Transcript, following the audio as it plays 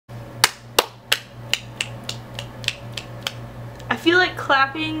I feel like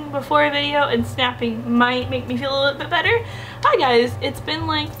clapping before a video and snapping might make me feel a little bit better. Hi guys, it's been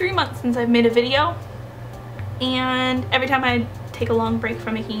like 3 months since I've made a video, and every time I take a long break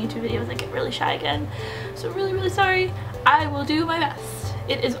from making YouTube videos I get really shy again. So really sorry. I will do my best.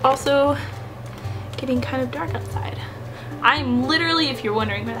 It is also getting kind of dark outside. I'm literally, if you're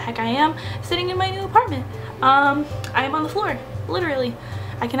wondering where the heck I am, sitting in my new apartment. I am on the floor, literally.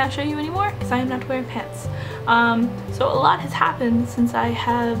 I cannot show you anymore because I am not wearing pants. So a lot has happened since I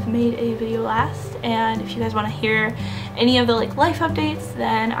have made a video last, and if you guys want to hear any of the like life updates,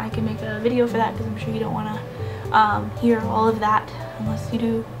 then I can make a video for that, because I'm sure you don't want to hear all of that. Unless you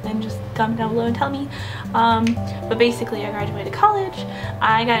do, then just comment down below and tell me. But basically I graduated college,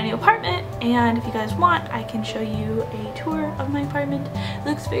 I got a new apartment, and if you guys want I can show you a tour of my apartment. It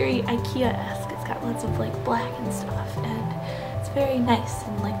looks very IKEA-esque. It's got lots of like black and stuff, and it's very nice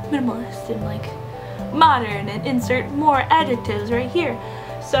and like minimalist and like modern, and insert more adjectives right here.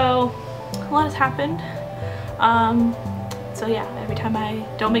 So a lot has happened. So yeah, every time I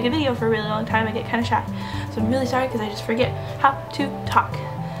don't make a video for a really long time I get kind of shy. So I'm really sorry because I just forget how to talk.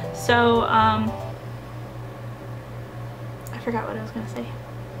 So I forgot what I was going to say.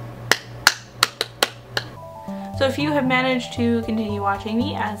 So if you have managed to continue watching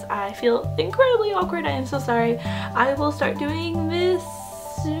me as I feel incredibly awkward, I am so sorry. I will start doing this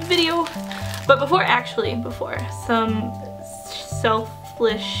video. But before some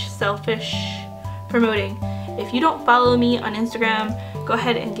selfish promoting. If you don't follow me on Instagram, go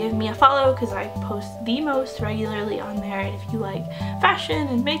ahead and give me a follow, because I post the most regularly on there. And if you like fashion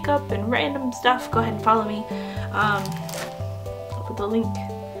and makeup and random stuff, go ahead and follow me. I'll put the link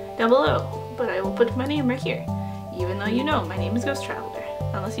down below, but I will put my name right here, even though you know my name is Ghosttraveler.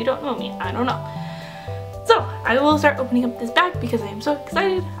 Unless you don't know me, I don't know. So I will start opening up this bag because I am so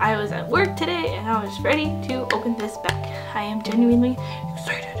excited. I was at work today and I was ready to open this bag. I am genuinely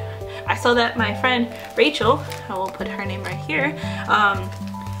excited. I saw that my friend Rachel, I will put her name right here,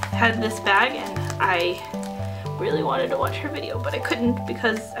 had this bag, and I really wanted to watch her video, but I couldn't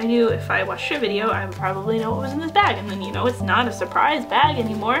because I knew if I watched her video I would probably know what was in this bag, and then you know it's not a surprise bag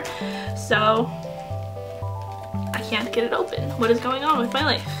anymore, so I can't get it open. What is going on with my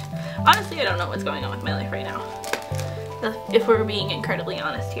life? Honestly, I don't know what's going on with my life right now, if we're being incredibly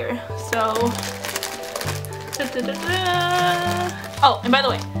honest here. So oh, and by the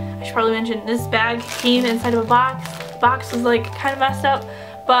way, I should probably mention this bag came inside of a box. The box was like kind of messed up,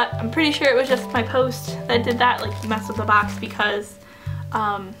 but I'm pretty sure it was just my post that did that, like messed up the box, because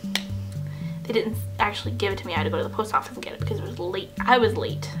they didn't actually give it to me. I had to go to the post office and get it because it was late. I was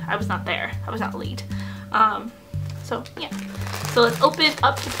late. I was not there. I was not late. So yeah. So let's open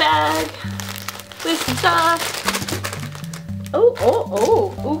up the bag with some stuff.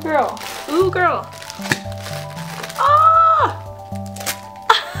 Oh girl. Ooh girl.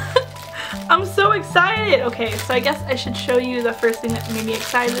 I'm so excited! Okay, so I guess I should show you the first thing that made me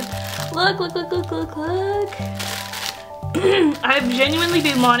excited. Look. I've genuinely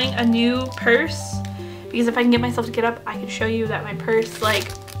been wanting a new purse, because if I can get myself to get up, I can show you that my purse, like,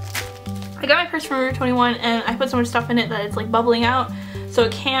 I got my purse from Route 21 and I put so much stuff in it that it's like bubbling out, so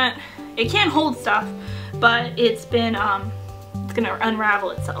it can't hold stuff, but it's been, it's gonna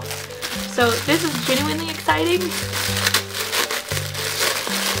unravel itself. So this is genuinely exciting.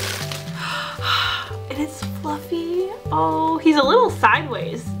 It's fluffy. Oh, he's a little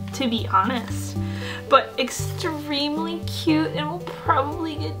sideways, to be honest, but extremely cute and will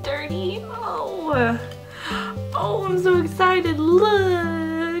probably get dirty. Oh, I'm so excited.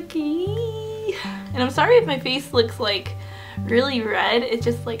 Looky. And I'm sorry if my face looks like really red. It's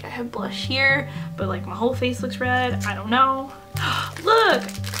just like I have blush here, but like my whole face looks red. I don't know. Look,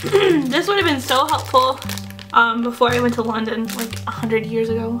 this would have been so helpful before I went to London like 100 years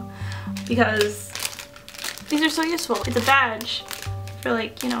ago, because these are so useful. It's a badge for,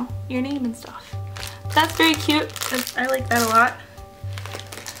 like, you know, your name and stuff. That's very cute. I like that a lot.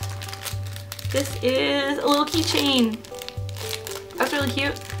 This is a little keychain. That's really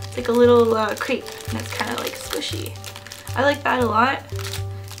cute. It's like a little crepe, and it's kind of like squishy. I like that a lot.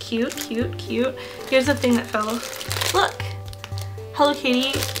 Cute. Here's the thing that fell. Look! Hello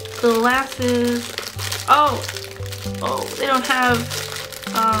Kitty glasses. Oh, they don't have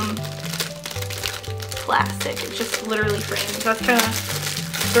plastic. It's just literally framed. That's kind of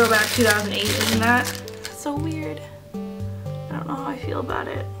throwback 2008, isn't that? That's so weird. I don't know how I feel about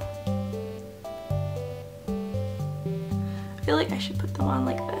it. I feel like I should put them on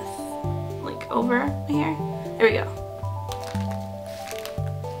like this, like over my hair. There we go.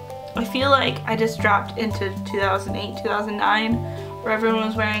 I feel like I just dropped into 2008, 2009, where everyone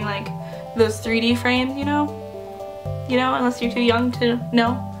was wearing like those 3D frames, you know? you know, unless you're too young to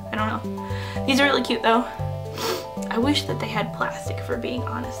know. I don't know. These are really cute though. I wish that they had plastic, for being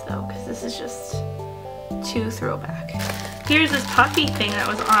honest though, because this is just too throwback. Here's this puffy thing that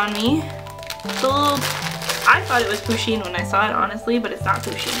was on me. The little, I thought it was Pusheen when I saw it, honestly, but it's not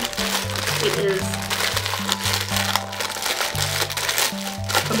Pusheen. It is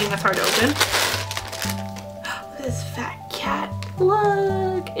something that's hard to open. Look at this fat cat.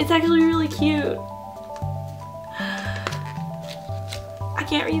 Look! It's actually really cute. I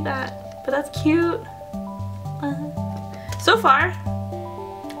can't read that, but that's cute. So far,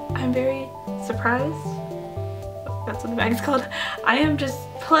 I'm very surprised. That's what the bag's called. I am just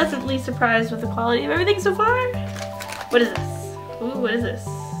pleasantly surprised with the quality of everything so far. What is this? Ooh, what is this?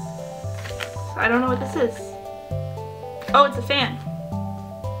 I don't know what this is. Oh, it's a fan.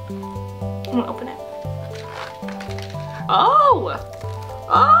 I'm gonna open it. Oh!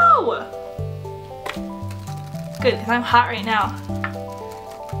 Oh! Good, because I'm hot right now.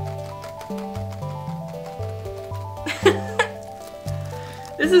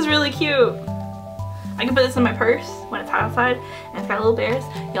 This is really cute. I can put this in my purse when it's hot outside, and it's got little bears.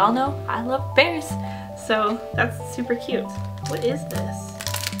 Y'all know I love bears, so that's super cute. What is this?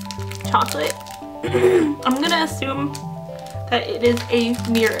 Chocolate. I'm gonna assume that it is a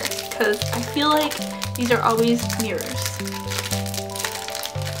mirror, because I feel like these are always mirrors.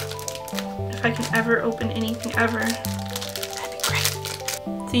 If I can ever open anything ever, that'd be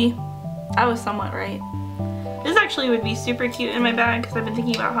great. See, I was somewhat right. This actually would be super cute in my bag, because I've been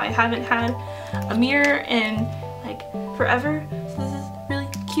thinking about how I haven't had a mirror in like forever. So this is really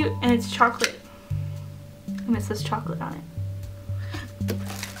cute, and it's chocolate. And it says chocolate on it.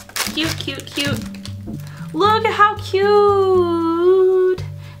 Cute, cute, cute. Look at how cute!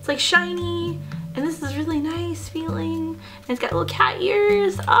 It's like shiny, and this is really nice feeling. And it's got little cat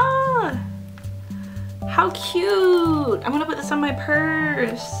ears. Ah! How cute! I'm gonna put this on my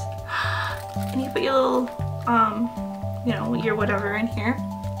purse. And you put your little you know, your whatever in here,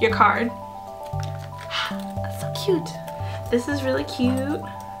 your card. That's so cute. This is really cute,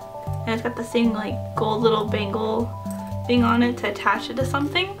 and it's got the same like gold little bangle thing on it to attach it to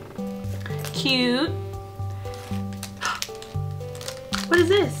something. Cute. What is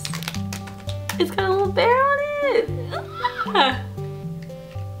this? It's got a little bear on it.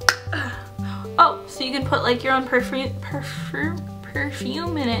 Oh, so you can put like your own perfume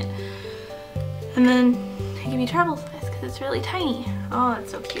in it, and then it can be travel size because it's really tiny. Oh,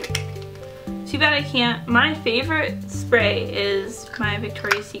 that's so cute. Too bad I can't. My favorite spray is my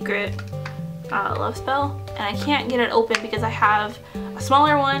Victoria's Secret Love Spell, and I can't get it open because I have a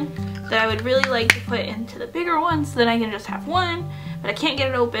smaller one that I would really like to put into the bigger one so that I can just have one, but I can't get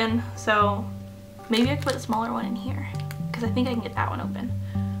it open, so maybe I could put the smaller one in here because I think I can get that one open.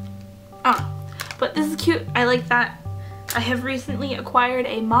 I don't know. But this is cute. I like that. I have recently acquired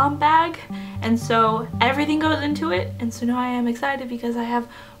a mom bag, and so everything goes into it, and so now I am excited because I have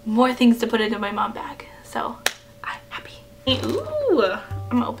more things to put into my mom bag, so I'm happy. Ooh, I'm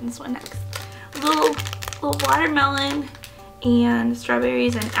gonna open this one next. Little watermelon and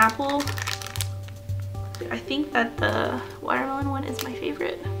strawberries and apple. I think that the watermelon one is my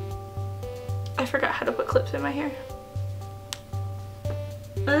favorite. I forgot how to put clips in my hair.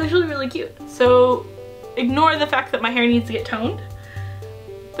 That's actually really cute. So ignore the fact that my hair needs to get toned,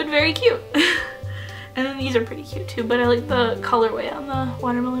 but very cute. And then these are pretty cute too, but I like the colorway on the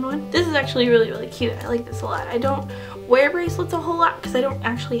watermelon one. This is actually really, really cute. I like this a lot. I don't wear bracelets a whole lot because I don't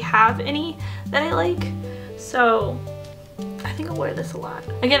actually have any that I like, so I think I'll wear this a lot.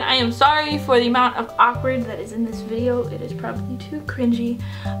 Again, I am sorry for the amount of awkward that is in this video. It is probably too cringy,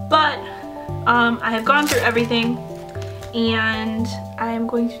 but I have gone through everything, and I am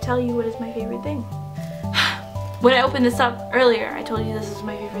going to tell you what is my favorite thing. When I opened this up earlier, I told you this is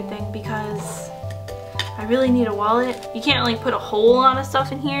my favorite thing because I really need a wallet. You can't like put a whole lot of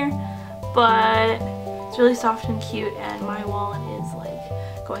stuff in here, but it's really soft and cute, and my wallet is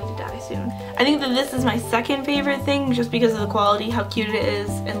like going to die soon. I think that this is my second favorite thing just because of the quality, how cute it is,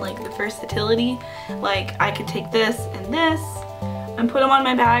 and like the versatility. Like I could take this and put them on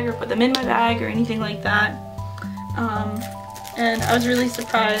my bag or put them in my bag or anything like that. And I was really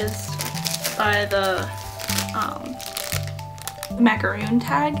surprised by the macaroon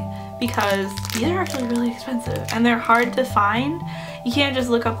tag because these are actually really expensive and they're hard to find. You can't just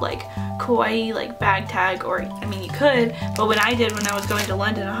look up like Kawaii like bag tag, or I mean you could, but when I did when I was going to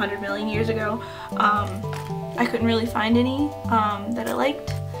London 100 million years ago, I couldn't really find any that I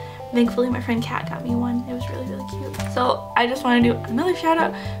liked. Thankfully my friend Kat got me one. It was really, really cute. So I just want to do another shout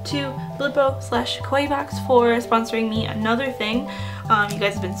out to Blippo / Kawaii Box for sponsoring me another thing. You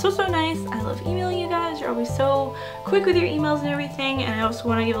guys have been so nice. I love emailing you guys. You're always so quick with your emails and everything. And I also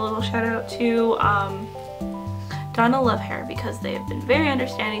want to give a little shout out to Donna Lovehair, because they have been very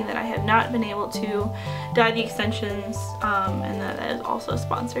understanding that I have not been able to dye the extensions, and that is also a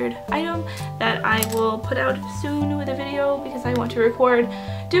sponsored item that I will put out soon with a video, because I want to record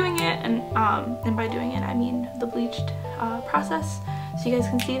doing it, and by doing it I mean the bleached process, so you guys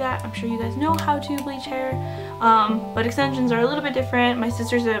can see that. I'm sure you guys know how to bleach hair, but extensions are a little bit different. My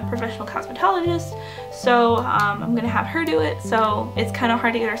sister's a professional cosmetologist, so I'm gonna have her do it, so it's kind of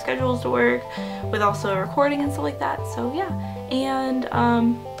hard to get our schedules to work with also recording and stuff like that. So yeah, and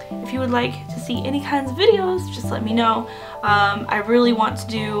if you would like to see any kinds of videos, just let me know. I really want to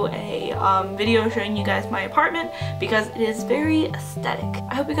do a video showing you guys my apartment, because it is very aesthetic.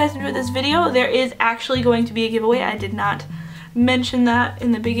 I hope you guys enjoyed this video. There is actually going to be a giveaway. I did not mention that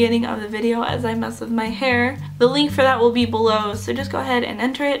in the beginning of the video as I mess with my hair. The link for that will be below, so just go ahead and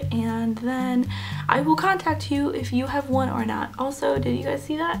enter it, and then I will contact you if you have won or not. Also, did you guys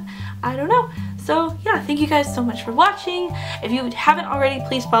see that? I don't know. So yeah, thank you guys so much for watching. If you haven't already,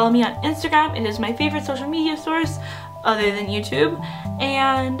 please follow me on Instagram. It is my favorite social media source other than YouTube,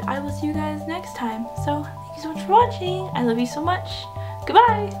 and I will see you guys next time. So thank you so much for watching. I love you so much.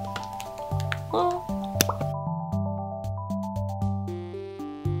 Goodbye. Well,